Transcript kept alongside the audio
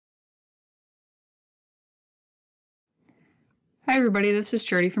Hi everybody, this is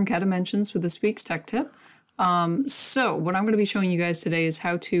Charity from Cat Dimensions with this week's tech tip. So what I'm going to be showing you guys today is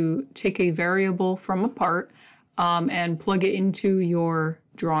how to take a variable from a part and plug it into your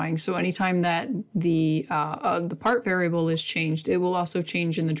drawing. So anytime that the part variable is changed, it will also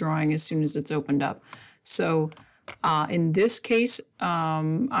change in the drawing as soon as it's opened up. So in this case,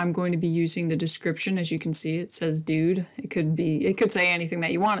 I'm going to be using the description. As you can see, it says dude. It could say anything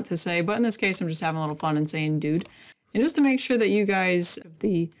that you want it to say, but in this case, I'm just having a little fun and saying dude. And just to make sure that you guys,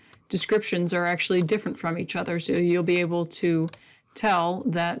 the descriptions are actually different from each other, so you'll be able to tell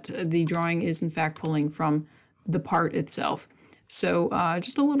that the drawing is in fact pulling from the part itself. So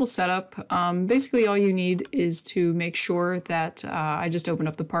just a little setup. Basically all you need is to make sure that, I just opened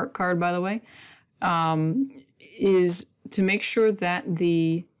up the part card by the way, is to make sure that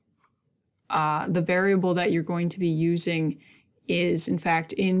the variable that you're going to be using is in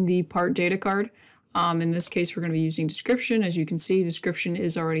fact in the part data card. In this case, we're going to be using description. As you can see, description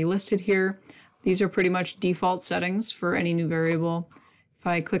is already listed here. These are pretty much default settings for any new variable. If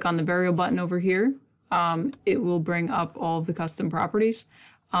I click on the variable button over here, it will bring up all of the custom properties.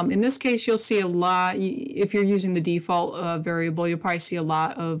 In this case, you'll see a lot, if you're using the default variable, you'll probably see a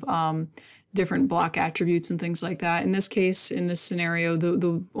lot of different block attributes and things like that. In this case, in this scenario,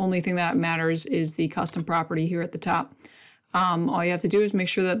 the only thing that matters is the custom property here at the top. All you have to do is make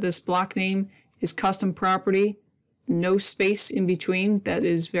sure that this block name is custom property, no space in between. That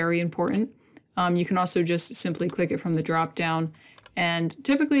is very important. You can also just simply click it from the drop down. And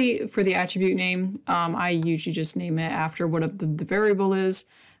typically for the attribute name, I usually just name it after what the variable is.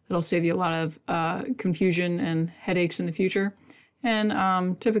 That'll save you a lot of confusion and headaches in the future.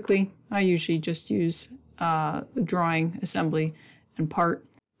 And typically I usually just use drawing, assembly, and part,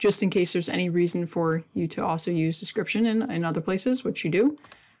 just in case there's any reason for you to also use description in other places, which you do.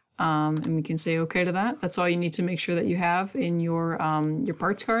 And we can say okay to that. That's all you need to make sure that you have in your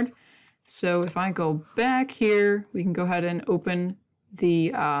parts card. So if I go back here, we can go ahead and open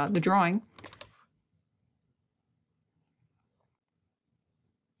the drawing.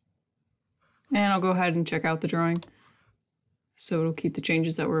 And I'll go ahead and check out the drawing. So it'll keep the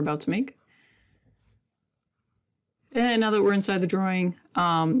changes that we're about to make. And now that we're inside the drawing,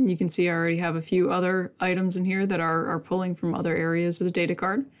 you can see I already have a few other items in here that are pulling from other areas of the data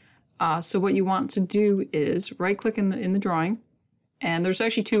card. So what you want to do is right-click in the drawing, and there's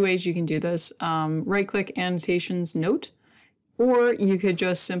actually two ways you can do this. Right-click Annotations Note, or you could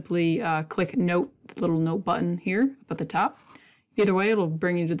just simply click Note, the little Note button here up at the top. Either way, it'll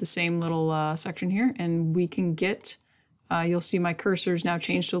bring you to the same little section here, and we can get, you'll see my cursor is now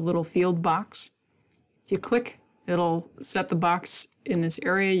changed to a little field box. If you click, it'll set the box in this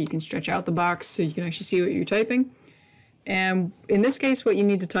area. You can stretch out the box so you can actually see what you're typing. And in this case, what you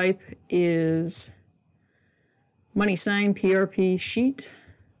need to type is $PRP sheet,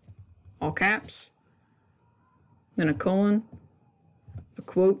 all caps, then a colon, a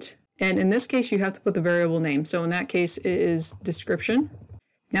quote. And in this case, you have to put the variable name. So in that case, it is description.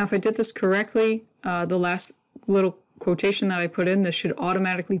 Now, if I did this correctly, the last little quotation that I put in, this should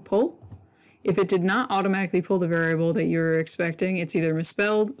automatically pull. If it did not automatically pull the variable that you're expecting, it's either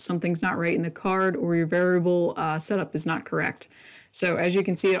misspelled, something's not right in the card, or your variable setup is not correct. So as you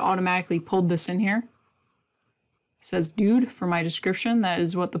can see, it automatically pulled this in here. It says dude for my description. That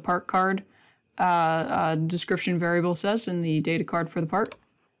is what the part card description variable says in the data card for the part.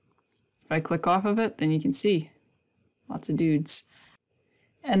 If I click off of it, then you can see lots of dudes.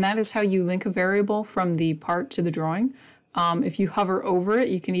 And that is how you link a variable from the part to the drawing. If you hover over it,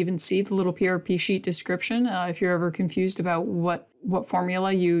 you can even see the little PRP sheet description if you're ever confused about what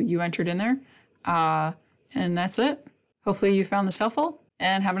formula you entered in there. And that's it. Hopefully you found this helpful,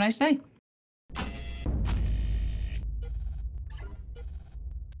 and have a nice day.